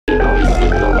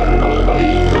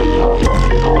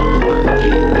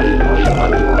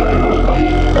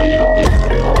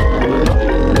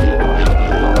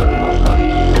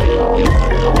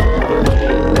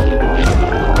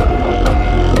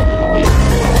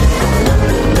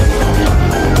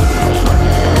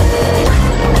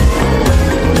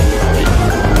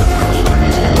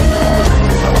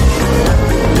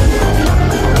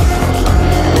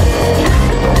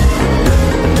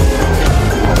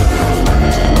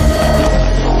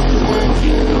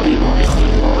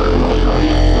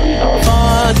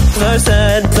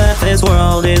this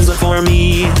world isn't for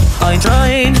me. I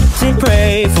tried to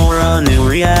pray for a new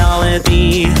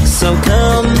reality, so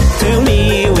come to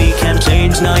me, we can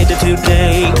change night to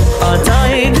day. A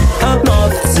tide of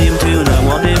moths seem to know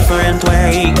a different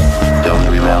way. Don't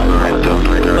remember and don't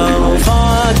return. Oh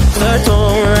fuck, the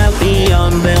door at the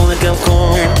umbilical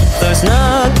cord. There's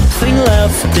nothing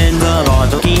left in the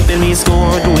bottle keeping me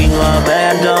scored. We'll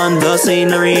abandon the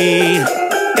scenery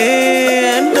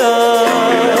in the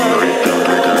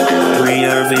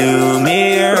rear view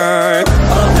mirror.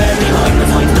 Up and behind the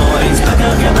white noise, back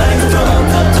up your bag to throw out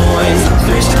the toys.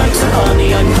 3 strikes of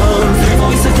honey, I'm home. 3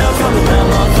 voices down from the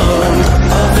gramophone.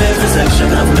 Of every section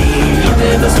of me, you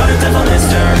did the start of a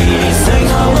mystery. Say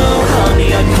hello, honey,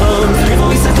 I'm home. 3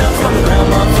 voices down from the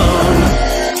gramophone.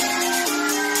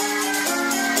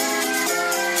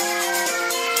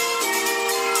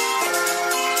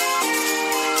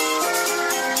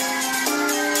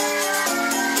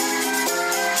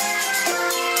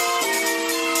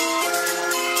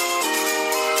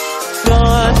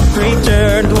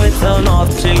 Returned with an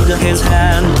object in his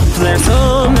hand. There's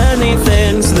so many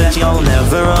things that you'll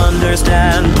never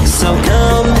understand. So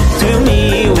come to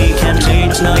me, we can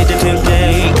change night to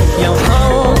day. You'll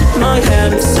hold my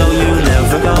hand so you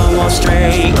never go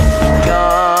astray.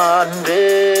 God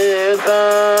did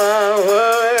the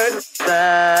word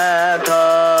that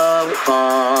the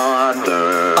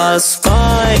Father. A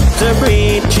spider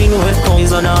breaching with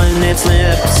poison on its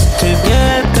lips. To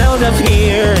get out of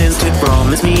here is to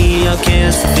promise me a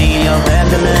kiss. The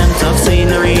abandonment of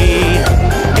scenery